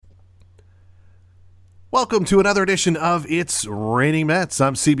Welcome to another edition of It's Raining Mets.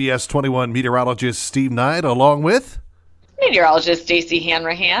 I'm CBS 21 meteorologist Steve Knight, along with meteorologist Stacy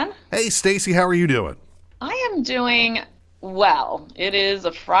Hanrahan. Hey, Stacy, how are you doing? I am doing well. It is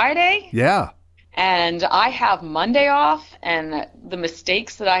a Friday. Yeah. And I have Monday off, and the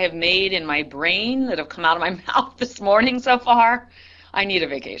mistakes that I have made in my brain that have come out of my mouth this morning so far, I need a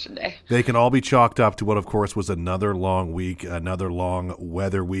vacation day. They can all be chalked up to what, of course, was another long week, another long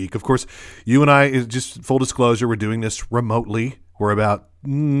weather week. Of course, you and I, just full disclosure, we're doing this remotely. We're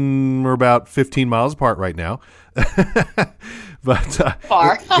about 15 miles apart right now. But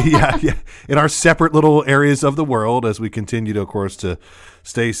far. yeah, in our separate little areas of the world as we continue to, of course, to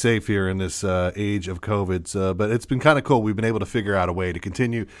stay safe here in this age of COVID. But it's been kind of cool. We've been able to figure out a way to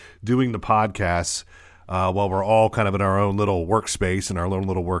continue doing the podcasts while we're all kind of in our own little workspace and our own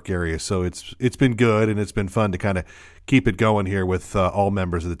little work area. So it's been good, and it's been fun to kind of keep it going here with all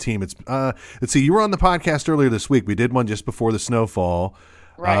members of the team. It's let's see, you were on the podcast earlier this week. We did one just before the snowfall.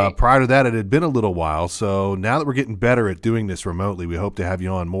 Right. Prior to that, it had been a little while. So now that we're getting better at doing this remotely, we hope to have you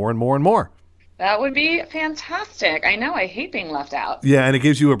on more and more and more. That would be fantastic. I know, I hate being left out. Yeah, and it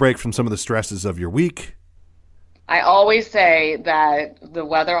gives you a break from some of the stresses of your week. I always say that the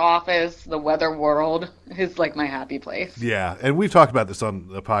weather office, the weather world, is like my happy place. Yeah, and we've talked about this on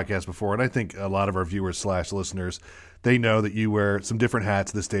the podcast before, and I think a lot of our viewers / listeners, they know that you wear some different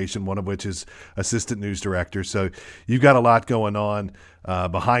hats at the station, one of which is assistant news director. So you've got a lot going on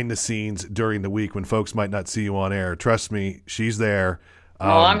behind the scenes during the week when folks might not see you on air. Trust me, she's there.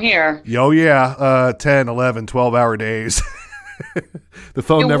 Well, I'm here. Oh, yeah, 10, 11, 12-hour days. The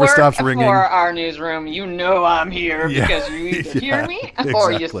phone never stops ringing. For our newsroom, you know I'm here because you either hear me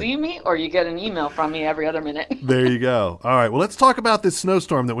or you see me or you get an email from me every other minute. There you go. All right, well, let's talk about this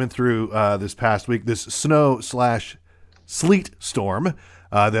snowstorm that went through this past week, this snow/sleet storm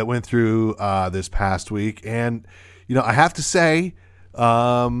that went through this past week. And, you know, I have to say,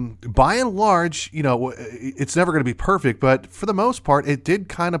 by and large, you know, it's never going to be perfect, but for the most part, it did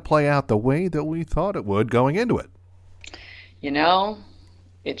kind of play out the way that we thought it would going into it. You know,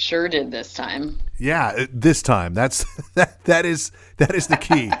 it sure did this time. Yeah, this time. That is the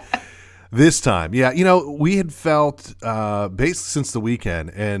key. This time. Yeah, you know, we had felt basically since the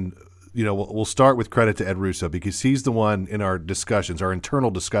weekend, and you know, we'll start with credit to Ed Russo because he's the one in our discussions, our internal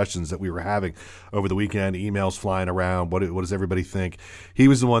discussions that we were having over the weekend, emails flying around, what does everybody think? He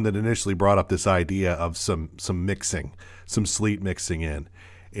was the one that initially brought up this idea of some mixing, some sleet mixing in,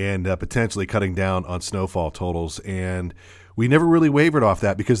 and potentially cutting down on snowfall totals. And we never really wavered off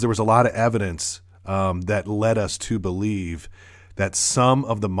that because there was a lot of evidence that led us to believe that some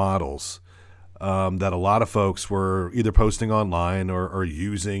of the models that a lot of folks were either posting online or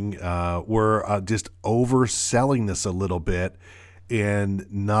using were just overselling this a little bit and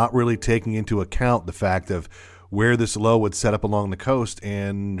not really taking into account the fact of where this low would set up along the coast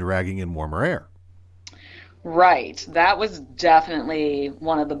and dragging in warmer air. Right. That was definitely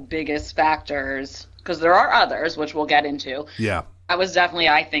one of the biggest factors, because there are others, which we'll get into. Yeah. That was definitely,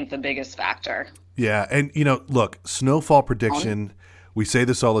 I think, the biggest factor. Yeah. And, you know, look, snowfall prediction, we say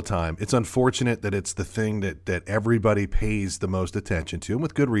this all the time. It's unfortunate that it's the thing that everybody pays the most attention to, and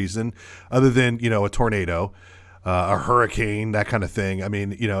with good reason, other than, you know, a tornado, a hurricane, that kind of thing. I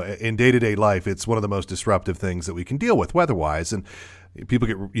mean, you know, in day-to-day life, it's one of the most disruptive things that we can deal with weather-wise. And people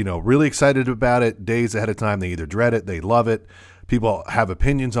get, you know, really excited about it days ahead of time. They either dread it, they love it. People have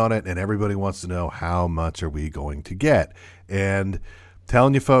opinions on it, and everybody wants to know how much are we going to get. And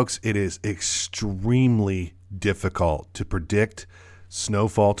telling you folks, it is extremely difficult to predict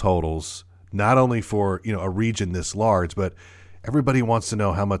snowfall totals, not only for, you know, a region this large, but everybody wants to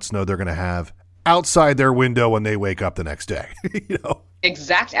know how much snow they're going to have outside their window when they wake up the next day. You know,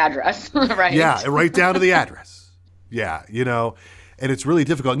 exact address, right? Yeah, right down to the address. Yeah, you know, and it's really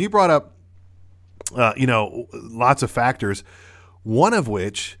difficult. And you brought up, you know, lots of factors, one of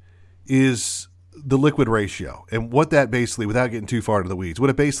which is the liquid ratio. And what that basically, without getting too far into the weeds, what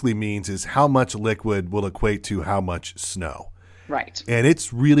it basically means is how much liquid will equate to how much snow. Right. And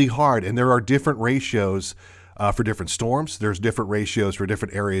it's really hard. And there are different ratios for different storms. There's different ratios for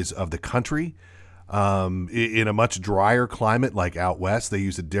different areas of the country. In a much drier climate like out west, they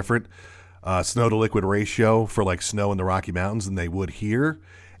use a different snow to liquid ratio for like snow in the Rocky Mountains than they would here.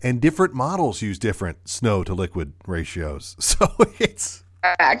 And different models use different snow to liquid ratios. So it's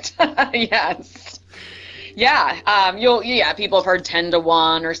correct. Yes. Yeah. People have heard 10 to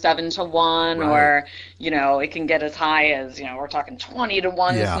 1 or 7 to 1, right. Or, you know, it can get as high as, you know, we're talking 20 to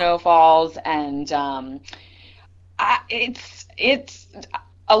 1 snowfalls. And it's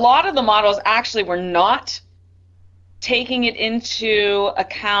a lot of the models actually were not taking it into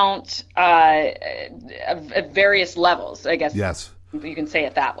account at various levels, I guess. Yes. You can say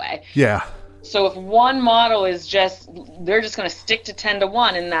it that way. Yeah. So if one model is they're just going to stick to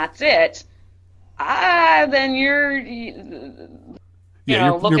 10-1 and that's it, then you're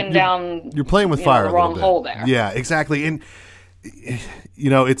looking down. You're playing with fire the a wrong little bit. hole there. Yeah, exactly. And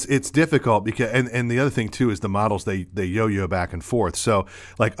it's difficult because and the other thing too is the models they yo-yo back and forth. So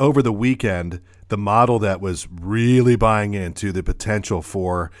like over the weekend, the model that was really buying into the potential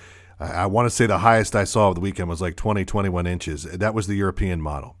for, I want to say the highest I saw of the weekend was like 21 inches. That was the European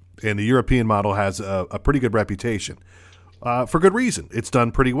model. And the European model has a pretty good reputation for good reason. It's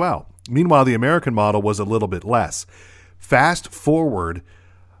done pretty well. Meanwhile, the American model was a little bit less. Fast forward,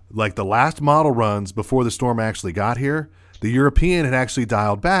 like the last model runs before the storm actually got here, the European had actually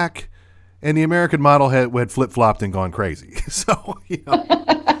dialed back, and the American model had flip-flopped and gone crazy. So,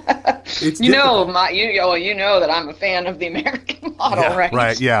 it's difficult. You know that I'm a fan of the American model, Yeah, right?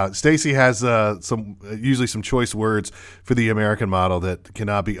 Right, yeah. Stacy has usually some choice words for the American model that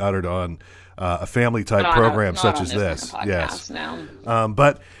cannot be uttered on a family-type program such as this. Yes. No.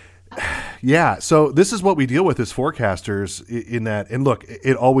 But yeah, so this is what we deal with as forecasters in that, and look,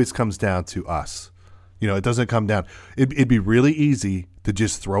 it always comes down to us. It doesn't come down. It'd be really easy to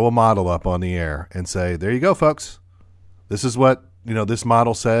just throw a model up on the air and say, there you go, folks. This is what, this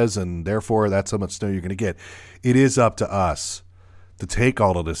model says, and therefore that's how much snow you're going to get. It is up to us to take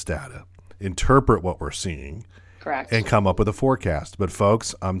all of this data, interpret what we're seeing, correct, and come up with a forecast. But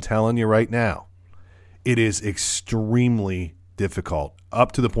folks, I'm telling you right now, it is extremely difficult,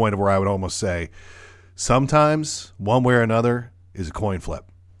 up to the point of where I would almost say sometimes one way or another is a coin flip.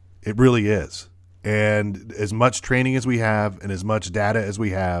 It really is. And as much training as we have and as much data as we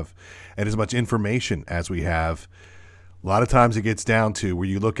have and as much information as we have, a lot of times it gets down to where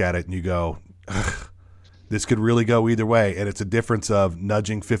you look at it and you go, this could really go either way. And it's a difference of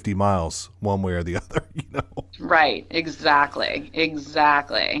nudging 50 miles one way or the other, Right. Exactly.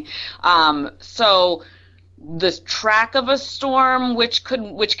 So the track of a storm, which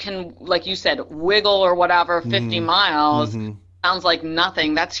can, like you said, wiggle or whatever, 50 miles, sounds like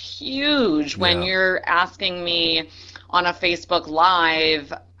nothing. That's huge when you're asking me on a Facebook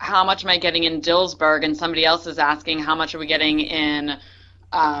Live, how much am I getting in Dillsburg? And somebody else is asking, how much are we getting in,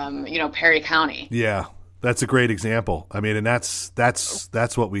 Perry County? Yeah, that's a great example. I mean, and that's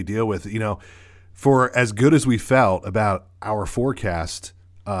what we deal with. For as good as we felt about our forecast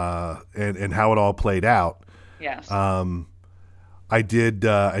and how it all played out. Yes. I did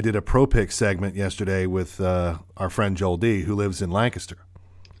a Pro Pick segment yesterday with our friend Joel D, who lives in Lancaster.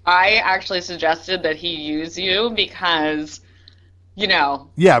 I actually suggested that he use you because,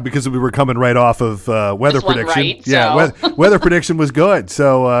 Yeah, because we were coming right off of weather prediction. Right, yeah, weather prediction was good.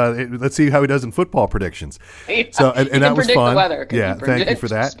 So let's see how he does in football predictions. Yeah. So and that was fun. The weather. Yeah, thank you for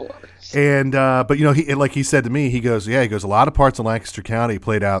that. Sports. And but he, like he said to me, he goes, a lot of parts of Lancaster County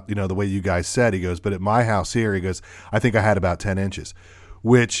played out, the way you guys said. He goes, but at my house here, he goes, I think I had about 10 inches,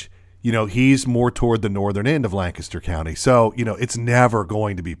 which, he's more toward the northern end of Lancaster County. So, it's never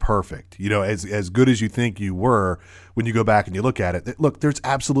going to be perfect. As good as you think you were when you go back and you look at it. Look, there's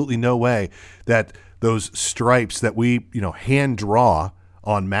absolutely no way that those stripes that we, hand draw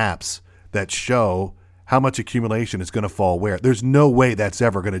on maps that show how much accumulation is going to fall where. There's no way that's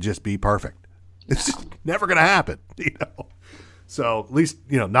ever going to just be perfect. It's just never going to happen, So at least,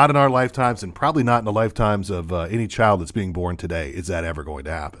 not in our lifetimes, and probably not in the lifetimes of any child that's being born today is that ever going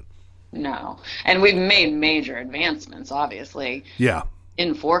to happen. No. And we've made major advancements, obviously. Yeah.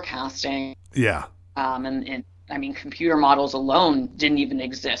 In forecasting. Yeah. And computer models alone didn't even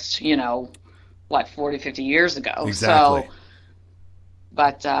exist, 40, 50 years ago. Exactly. So,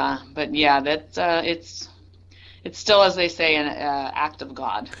 but yeah, it's still, as they say, an act of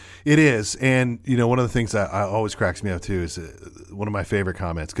God. It is. And, one of the things that always cracks me up, too, is one of my favorite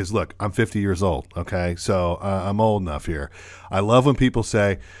comments. Because, look, I'm 50 years old, okay? So I'm old enough here. I love when people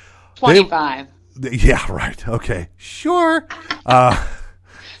say... 25. Yeah, right. Okay. Sure.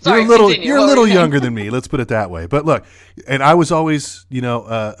 Sorry, you're a little younger than me. Let's put it that way. But look, and I was always,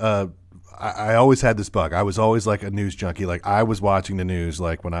 I always had this bug. I was always like a news junkie. Like I was watching the news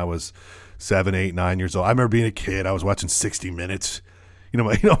like when I was 7, 8, 9 years old. I remember being a kid. I was watching 60 Minutes.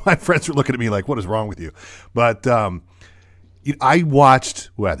 My friends were looking at me like, "What is wrong with you?" But I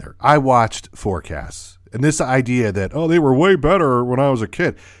watched weather. I watched forecasts. And this idea that, they were way better when I was a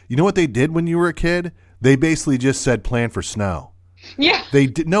kid. You know what they did when you were a kid? They basically just said plan for snow. Yeah. They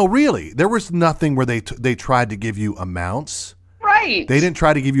did. No, really. There was nothing where they tried to give you amounts. Right. They didn't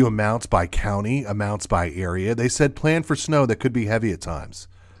try to give you amounts by county, amounts by area. They said plan for snow that could be heavy at times.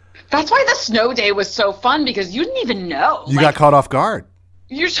 That's why the snow day was so fun, because you didn't even know. You got caught off guard.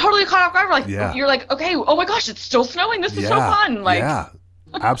 You're totally caught off guard. Like, you're like, okay, oh my gosh, it's still snowing. This is so fun. Like, yeah,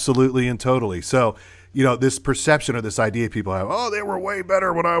 absolutely and totally. So, this perception or this idea people have, oh, they were way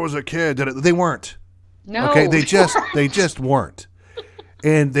better when I was a kid. They weren't. No. Okay, they just weren't.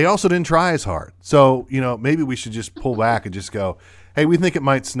 And they also didn't try as hard. So, maybe we should just pull back and just go, hey, we think it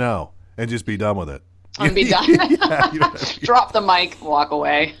might snow, and just be done with it. And be done. Drop the mic, walk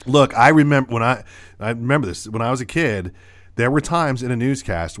away. Look, I remember this when I was a kid. There were times in a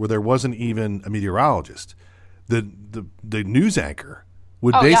newscast where there wasn't even a meteorologist. The news anchor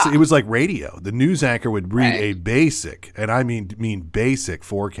would it was like radio. The news anchor would read a basic, and I mean basic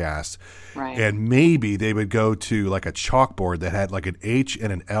forecast. Right. And maybe they would go to like a chalkboard that had like an H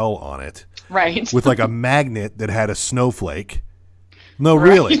and an L on it. Right. With like a magnet that had a snowflake. No,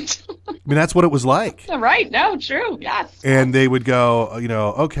 really. I mean, that's what it was like. Right. No, true. Yes. And they would go,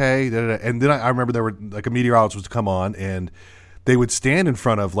 okay. And then I remember there were like a meteorologist would come on, and they would stand in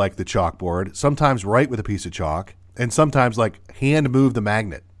front of like the chalkboard, sometimes write with a piece of chalk, and sometimes like hand move the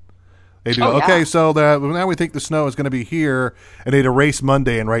magnet. They'd go, okay, so now we think the snow is going to be here, and they'd erase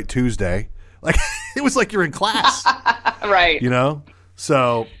Monday and write Tuesday. Like, it was like you're in class. Right.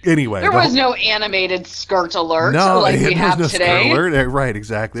 So anyway, there was no animated skirt alert like we have today. Skirt alert. Right,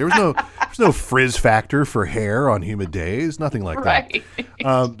 exactly. There was no frizz factor for hair on humid days, nothing like that.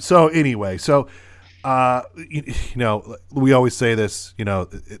 So anyway, we always say this.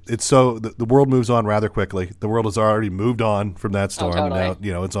 It's so the world moves on rather quickly. The world has already moved on from that storm.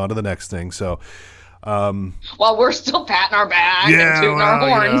 Totally. Now it's on to the next thing. So while we're still patting our back and tooting our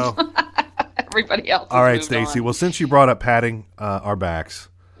horns. Everybody else. All right, Stacy. Well, since you brought up patting our backs,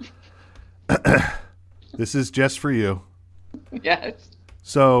 this is just for you. Yes.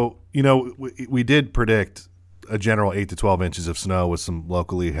 So, we did predict a general 8 to 12 inches of snow with some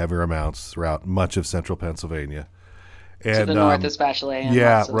locally heavier amounts throughout much of central Pennsylvania. And, to the north especially. And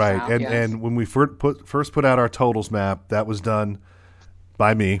right. South, and when we first put out our totals map, that was done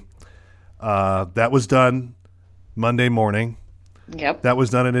by me. That was done Monday morning. Yep. That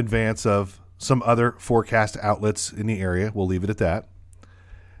was done in advance of some other forecast outlets in the area. We'll leave it at that.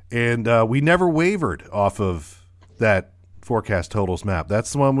 And we never wavered off of that forecast totals map.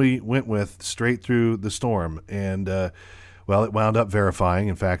 That's the one we went with straight through the storm. And, it wound up verifying.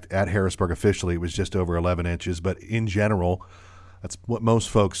 In fact, at Harrisburg officially, it was just over 11 inches. But in general, that's what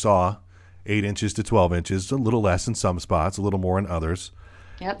most folks saw, 8 inches to 12 inches, a little less in some spots, a little more in others.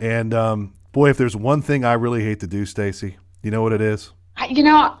 Yep. And, boy, if there's one thing I really hate to do, Stacy, you know what it is?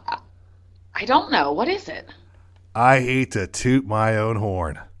 I don't know. What is it? I hate to toot my own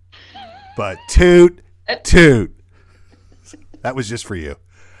horn. But toot. That was just for you.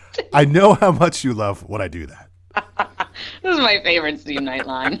 I know how much you love when I do that. This is my favorite Steve Knight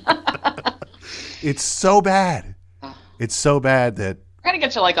line. It's so bad. It's so bad that I'm gonna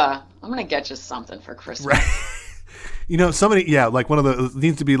get you something for Christmas. Right. Somebody, like one of the, it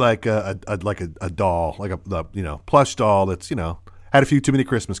needs to be like a doll, like a plush doll that's, had a few too many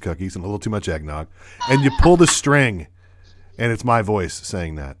Christmas cookies and a little too much eggnog, and you pull the string, and it's my voice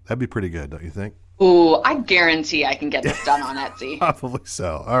saying that. That'd be pretty good, don't you think? Ooh, I guarantee I can get this done on Etsy. Probably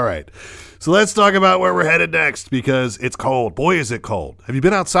so. All right. So let's talk about where we're headed next, because it's cold. Boy, is it cold. Have you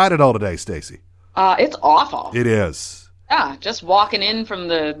been outside at all today, Stacy? It's awful. It is. Yeah, just walking in from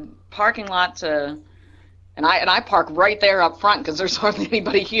the parking lot to, and I park right there up front because there's hardly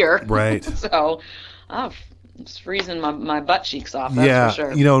anybody here. Right. So, it's freezing my butt cheeks off. That's for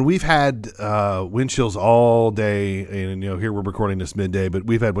sure. And we've had wind chills all day, and here we're recording this midday, but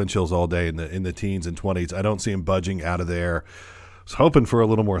we've had wind chills all day in the teens and 20s. I don't see them budging out of there. I was hoping for a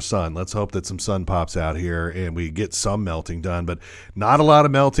little more sun. Let's hope that some sun pops out here and we get some melting done, but not a lot of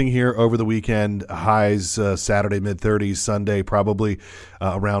melting here over the weekend. Highs Saturday mid-30s, Sunday probably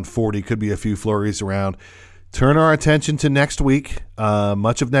around 40. Could be a few flurries around. Turn our attention to next week.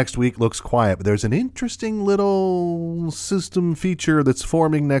 Much of next week looks quiet, but there's an interesting little system feature that's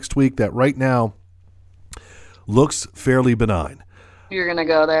forming next week that right now looks fairly benign. You're going to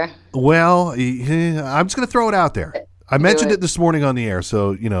go there? Well, I'm just going to throw it out there. I mentioned it this morning on the air,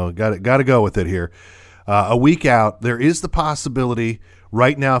 so, got to go with it here. A week out, there is the possibility,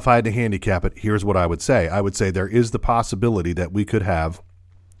 right now, if I had to handicap it, here's what I would say. I would say there is the possibility that we could have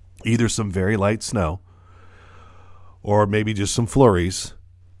either some very light snow or maybe just some flurries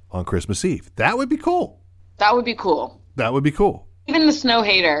on Christmas Eve. That would be cool. That would be cool. That would be cool. Even the snow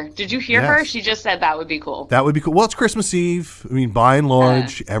hater. Did you hear her? She just said that would be cool. That would be cool. Well, it's Christmas Eve. I mean, by and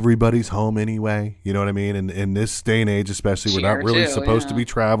large, everybody's home anyway. You know what I mean? And in this day and age, especially, we're not really supposed to be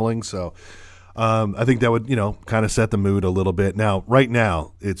traveling. So I think that would, kind of set the mood a little bit. Now, right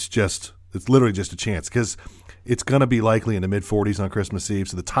now, it's literally just a chance because it's going to be likely in the mid-40s on Christmas Eve.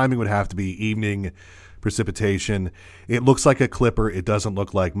 So the timing would have to be evening precipitation. It looks like a clipper. It doesn't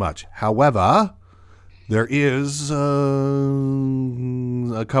look like much. However, there is a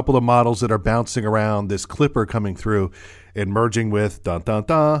couple of models that are bouncing around this clipper coming through and merging with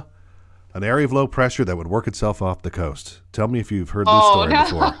an area of low pressure that would work itself off the coast. Tell me if you've heard this story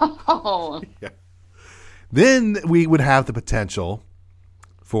before. Yeah. Then we would have the potential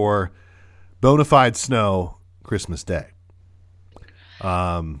for bona fide snow Christmas Day.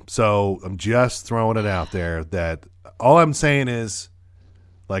 So I'm just throwing it out there that all I'm saying is,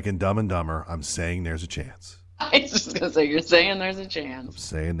 like in Dumb and Dumber, I'm saying there's a chance. I was just going to say, you're saying there's a chance. I'm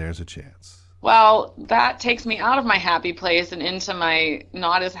saying there's a chance. Well, that takes me out of my happy place and into my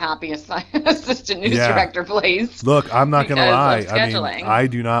not as happy as assistant news director place. Look, I'm not going to lie. I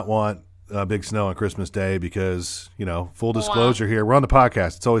do not want big snow on Christmas Day because, full disclosure here. We're on the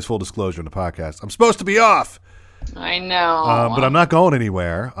podcast. It's always full disclosure on the podcast. I'm supposed to be off. I know. But I'm not going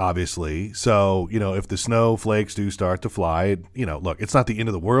anywhere, obviously. So, if the snow flakes do start to fly, look, it's not the end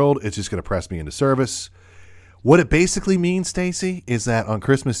of the world. It's just going to press me into service. What it basically means, Stacy, is that on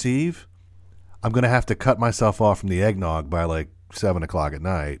Christmas Eve, I'm going to have to cut myself off from the eggnog by like 7 o'clock at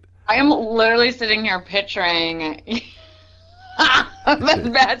night. I am literally sitting here picturing the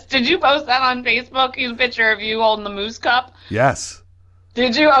best. Did you post that on Facebook? You picture of you holding the moose cup? Yes.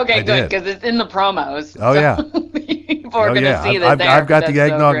 Did you? Okay, good, because it's in the promos. Oh, yeah. People are going to see that there. I've got the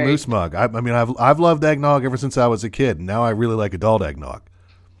eggnog moose mug. I've loved eggnog ever since I was a kid, and now I really like adult eggnog.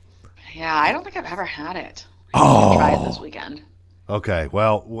 Yeah, I don't think I've ever had it. I'm try it this weekend. Okay,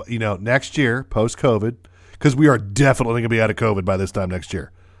 well, next year, post-COVID, because we are definitely going to be out of COVID by this time next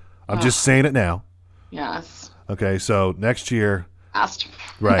year. I'm just saying it now. Yes. Okay, so next year.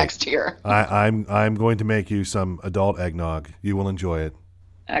 Next year. I'm going to make you some adult eggnog. You will enjoy it.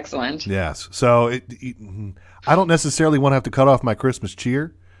 Excellent. Yes. So I don't necessarily want to have to cut off my Christmas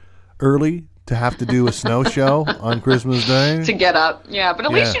cheer early to have to do a snow show on Christmas Day. To get up. Yeah, but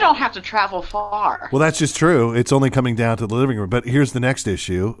at least you don't have to travel far. Well, that's just true. It's only coming down to the living room. But here's the next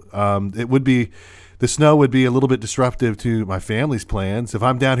issue. The snow would be a little bit disruptive to my family's plans. If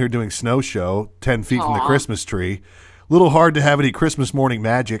I'm down here doing snow show 10 feet from the Christmas tree, a little hard to have any Christmas morning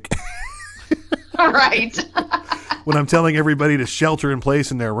magic. Right. When I'm telling everybody to shelter in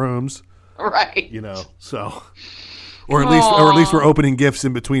place in their rooms. Right. So... Or at least we're opening gifts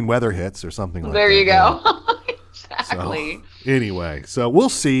in between weather hits or something like that. There you go. Exactly. So, anyway, so we'll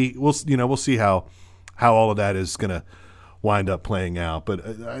see. We'll see how all of that is going to wind up playing out. But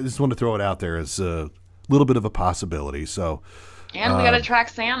I just want to throw it out there as a little bit of a possibility. So. And we got to track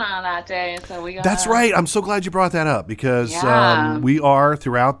Santa that day. So we got. That's right. I'm so glad you brought that up because we are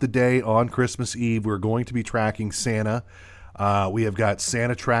throughout the day on Christmas Eve. We're going to be tracking Santa. We have got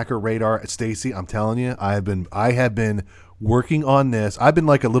Santa Tracker radar. Stacy, I'm telling you, I have been working on this. I've been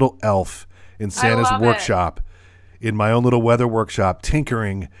like a little elf in Santa's workshop, in my own little weather workshop,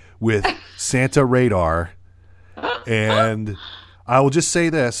 tinkering with Santa radar. And I will just say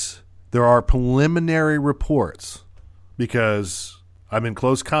this. There are preliminary reports because I'm in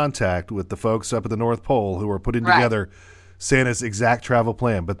close contact with the folks up at the North Pole who are putting together Santa's exact travel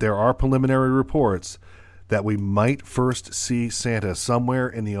plan. But there are preliminary reports that we might first see Santa somewhere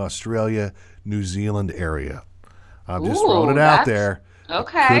in the Australia-New Zealand area. I'm just throwing it out there.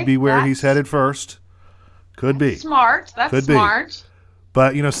 Okay. Could be where he's headed first. Could be. Smart. That's smart.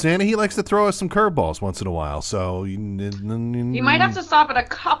 But, Santa, he likes to throw us some curveballs once in a while. So he might have to stop at a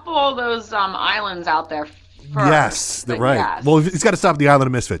couple of those islands out there first. Yes, right. Yes. Well, he's got to stop at the Island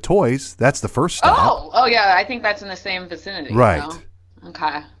of Misfit Toys. That's the first stop. Oh, yeah. I think that's in the same vicinity. Right.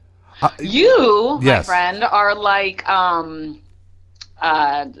 Okay. My friend, are like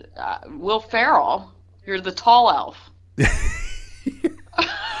Will Ferrell. You're the tall elf.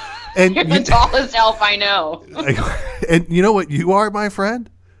 And you're the tallest elf I know. And you know what you are, my friend?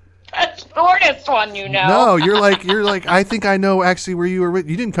 The shortest one, No, you're like. I think I know actually where you were.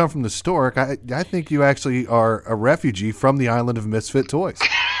 You didn't come from the stork. I think you actually are a refugee from the Island of Misfit Toys.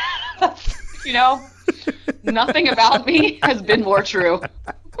 Nothing about me has been more true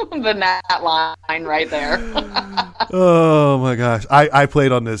than that line right there. Oh my gosh. I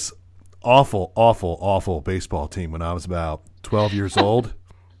played on this awful baseball team when I was about 12 years old.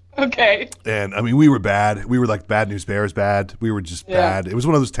 Okay. And we were bad. We were like Bad News Bears bad. We were just bad. It was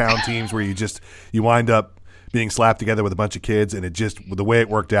one of those town teams where you wind up being slapped together with a bunch of kids, and the way it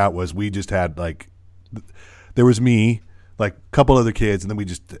worked out was we just had there was me, like a couple other kids, and then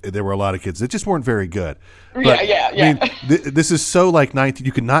there were a lot of kids that just weren't very good. But, yeah. I mean, this is so like 19.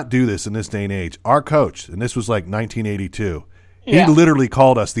 You could not do this in this day and age. Our coach, and this was like 1982. Yeah. He literally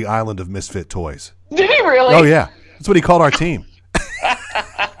called us the Island of Misfit Toys. Did he really? Oh yeah, that's what he called our team.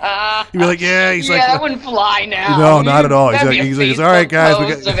 He'd be like, he's like, that wouldn't fly now. No, not at all. He's like, all right, guys, we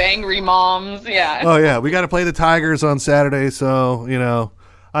got of angry moms. Yeah. Oh yeah, we got to play the Tigers on Saturday, so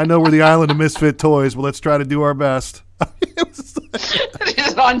I know we're the Island of Misfit Toys, but let's try to do our best.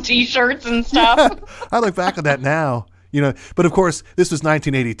 Just on T-shirts and stuff. Yeah. I look back on that now, but of course this was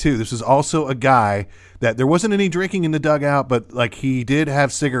 1982. This was also a guy that there wasn't any drinking in the dugout, but like he did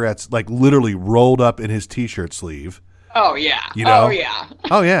have cigarettes like literally rolled up in his T-shirt sleeve. Oh yeah.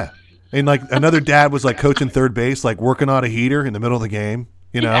 Oh yeah. And like another dad was like coaching third base, like working on a heater in the middle of the game.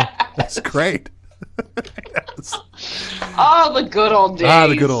 That's great. Yes. Oh, the good old days.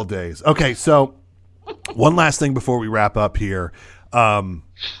 The good old days. Okay, so one last thing before we wrap up here. So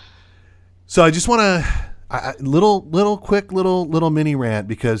I just want to little mini rant,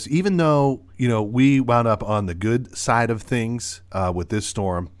 because even though we wound up on the good side of things with this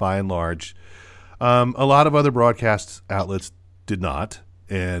storm by and large, a lot of other broadcast outlets did not.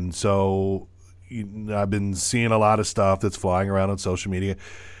 And so I've been seeing a lot of stuff that's flying around on social media.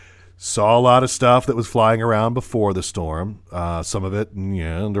 Saw a lot of stuff that was flying around before the storm. Some of it,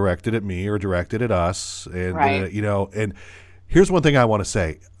 directed at me or directed at us. And, right. And here's one thing I want to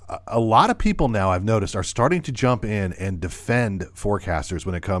say. A lot of people now, I've noticed, are starting to jump in and defend forecasters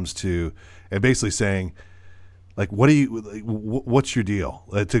when it comes to, and basically saying, like, what's your deal?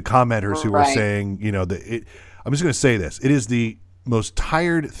 To commenters who are saying, I'm just going to say this. It is the most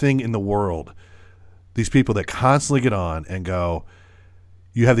tired thing in the world. These people that constantly get on and go,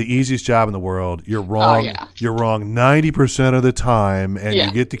 you have the easiest job in the world. You're wrong. Oh, yeah. You're wrong 90% of the time, and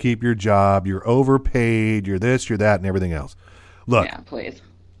you get to keep your job. You're overpaid. You're this, you're that, and everything else. Look, please.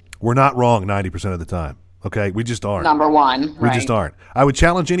 We're not wrong 90% of the time. Okay, we just aren't. Number one, we just aren't. I would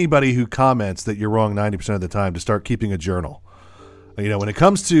challenge anybody who comments that you're wrong 90% of the time to start keeping a journal. When it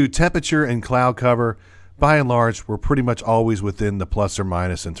comes to temperature and cloud cover, by and large, we're pretty much always within the plus or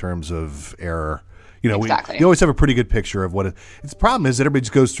minus in terms of error. Exactly. You always have a pretty good picture of what it. Its problem is that everybody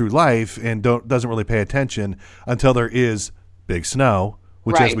just goes through life and doesn't really pay attention until there is big snow,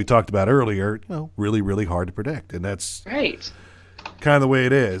 which, as we talked about earlier, really, really hard to predict, and that's right. Kind of the way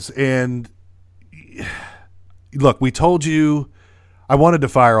it is. And look, we told you. I wanted to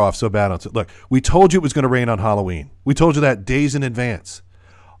fire off so bad on. Look, we told you it was going to rain on Halloween. We told you that days in advance.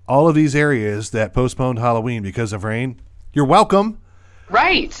 All of these areas that postponed Halloween because of rain, you're welcome.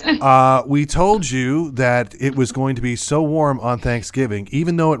 Right. We told you that it was going to be so warm on Thanksgiving,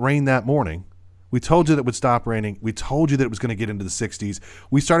 even though it rained that morning. We told you that it would stop raining. We told you that it was going to get into the 60s.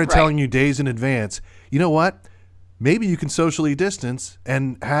 We started telling you days in advance, you know what? Maybe you can socially distance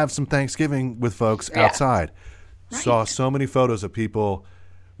and have some Thanksgiving with folks outside. Right. Saw so many photos of people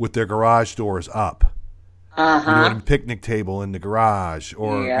with their garage doors up. A picnic table in the garage,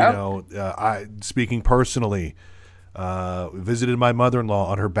 or I speaking personally, visited my mother-in-law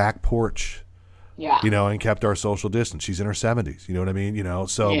on her back porch. And kept our social distance. She's in her 70s. You know what I mean?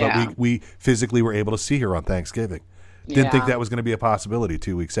 But we physically were able to see her on Thanksgiving. Didn't think that was going to be a possibility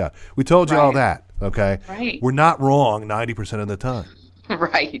 2 weeks out. We told you all that. Okay. Right. We're not wrong 90% of the time.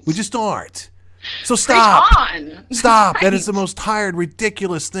 Right. We just aren't. So stop. Stop. Right. That is the most tired,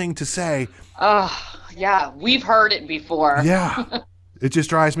 ridiculous thing to say. Yeah, we've heard it before. Yeah, it just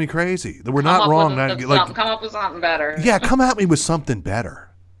drives me crazy. We're not wrong. Come up with something better. Yeah, come at me with something better.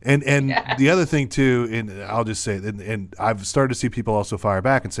 And the other thing too, and I'll just say, and I've started to see people also fire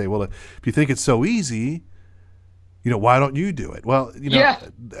back and say, well, if you think it's so easy, why don't you do it? Well,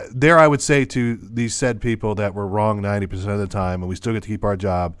 there I would say to these said people that we're wrong 90% of the time, and we still get to keep our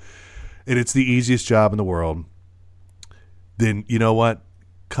job, and it's the easiest job in the world. Then you know what?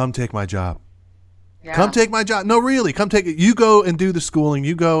 Come take my job. Yeah. Come take my job. No, really, come take it. You go and do the schooling.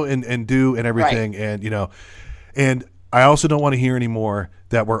 You go and do and everything. Right. And I also don't want to hear anymore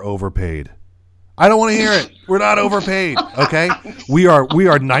that we're overpaid. I don't want to hear it. We're not overpaid. Okay. We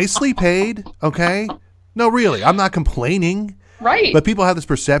are nicely paid. Okay. No, really, I'm not complaining. Right. But people have this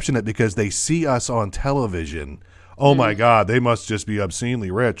perception that because they see us on television, oh my God, they must just be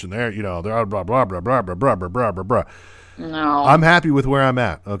obscenely rich and they're blah, blah, blah, blah, blah, blah, blah, blah, blah, blah. No. I'm happy with where I'm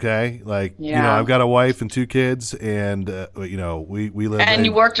at, okay? I've got a wife and 2 kids, and, we live... And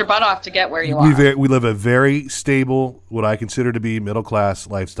you worked your butt off to get where you are. We live a very stable, what I consider to be middle-class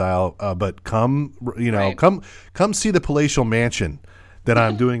lifestyle, but come see the palatial mansion that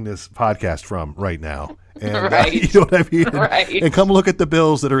I'm doing this podcast from right now. And Right. you know what I mean? Right. And come look at the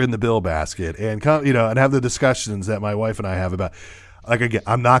bills that are in the bill basket, and come, and have the discussions that my wife and I have about. Like, again,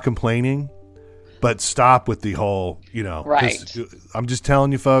 I'm not complaining, but stop with the whole, Right. I'm just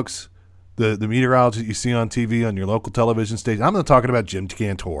telling you, folks, the meteorology that you see on TV on your local television station. I'm not talking about Jim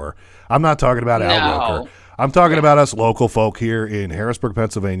Cantor. I'm not talking about Al Roker. I'm talking about us local folk here in Harrisburg,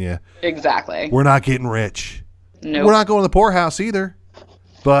 Pennsylvania. Exactly. We're not getting rich. Nope. We're not going to the poorhouse either.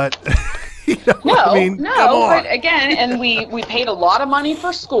 But No, I mean, no. come on. But again, and we paid a lot of money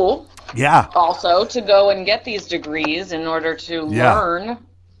for school Yeah. also to go and get these degrees in order to Yeah. learn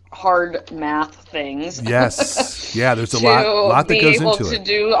hard math things. Yes. Yeah. There's a to lot that be goes able into to it.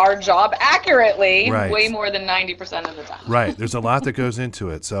 do our job accurately, Right. way more than 90% of the time. Right. There's a lot that goes into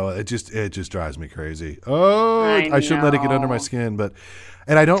it. So it just drives me crazy. Oh, I shouldn't let it get under my know. skin,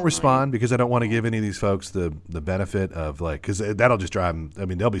 and I don't respond because I don't want to give any of these folks the benefit of because that'll just drive them. I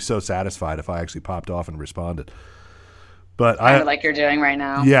mean, they'll be so satisfied if I actually popped off and responded. But Kind of like you're doing right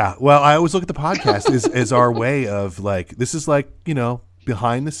now. yeah. Well, I always look at the podcast as our way of this is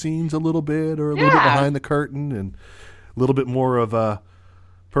behind the scenes a little bit, or a little bit Yeah. behind the curtain, and a little bit more of a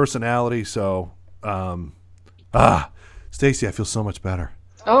personality. So, Stacy, I feel so much better.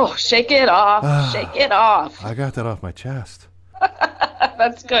 Oh, shake it off. Shake it off. I got that off my chest.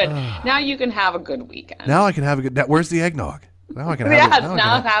 That's good. Now you can have a good weekend. Now I can have a good. Where's the eggnog? Now I can have. Yes, it. Now I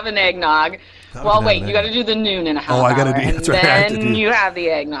now can have- have an eggnog. Now I Well, can wait, have you an got to do the noon in a half Oh, I gotta hour, do- and that's right, I have to then do- you have the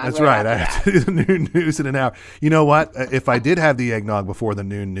eggnog. That's right right. I after have to do the noon news in an hour. You know what? If I did have the eggnog before the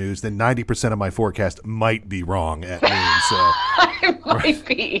noon news, then 90% of my forecast might be wrong at noon. So that. It might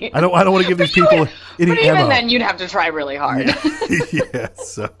be. I don't want to give these people any But even ammo. then, you'd have to try really hard. Yeah.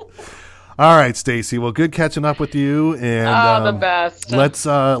 So, all right, Stacy. Well, good catching up with you, and The best.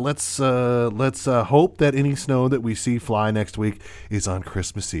 let's hope that any snow that we see fly next week is on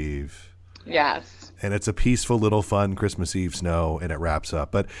Christmas Eve. Yes. And it's a peaceful little fun Christmas Eve snow, and it wraps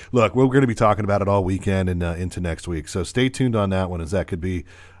up. But look, we're going to be talking about it all weekend and into next week. So stay tuned on that one, as that could be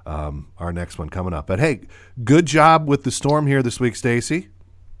our next one coming up. But hey, good job with the storm here this week, Stacy.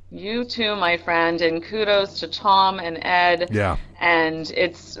 You too, my friend, and kudos to Tom and Ed. Yeah. And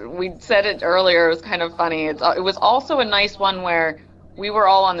we said it earlier, it was kind of funny. It was also a nice one where we were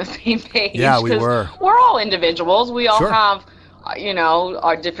all on the same page. Yeah, we 'cause were. We're all individuals. We all Sure. have,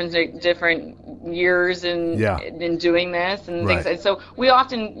 our different years Yeah. in doing this and Right. things. And so we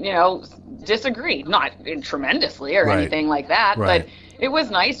often, disagree, not tremendously or Right. anything like that, Right. but it was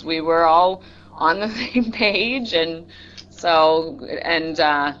nice. We were all on the same page, and so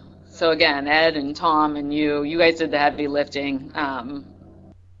again, Ed and Tom and you guys did the heavy lifting.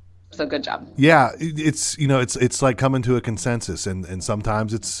 So good job. Yeah, it's like coming to a consensus, and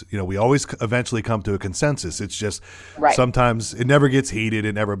sometimes it's we always eventually come to a consensus. It's just Right. sometimes it never gets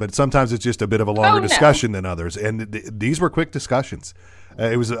heated, but sometimes it's just a bit of a longer no. discussion than others. And these were quick discussions.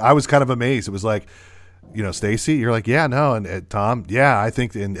 I was kind of amazed. It was like, Stacy, you're like, yeah, no, and Tom, yeah, I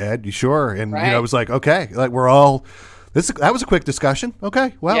think, and Ed, you sure? And Right. it was like, okay, like we're all. That was a quick discussion.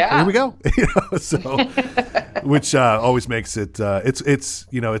 Okay, well, Yeah. here we go. So, which always makes it.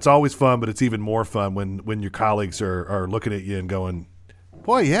 It's always fun, but it's even more fun when your colleagues are looking at you and going,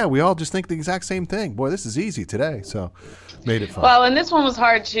 "Boy, yeah, we all just think the exact same thing. Boy, this is easy today." So, made it fun. Well, and this one was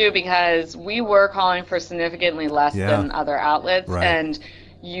hard too because we were calling for significantly less Yeah. than other outlets, Right. and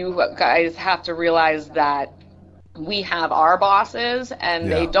you guys have to realize that we have our bosses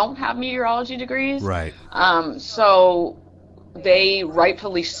and they Yeah. don't have meteorology degrees. Right. So they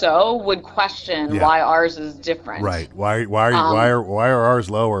rightfully so would question Yeah. why ours is different. Right. Why are ours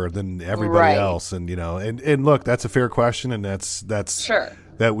lower than everybody Right. else? And and look, that's a fair question, and that's Sure.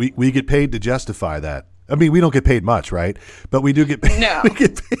 that we get paid to justify that. I mean, we don't get paid much, right? But we do get paid. No. We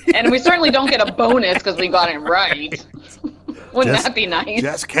get paid. And we certainly don't get a bonus because we got it right. Wouldn't Just- that be nice?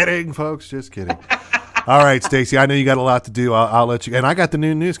 Just kidding, folks. Just kidding. All right, Stacy, I know you got a lot to do. I'll let you, and I got the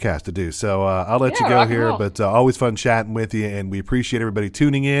noon newscast to do, so I'll let you Yeah, go rock and here. roll. But always fun chatting with you, and we appreciate everybody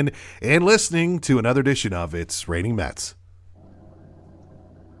tuning in and listening to another edition of It's Raining Mets.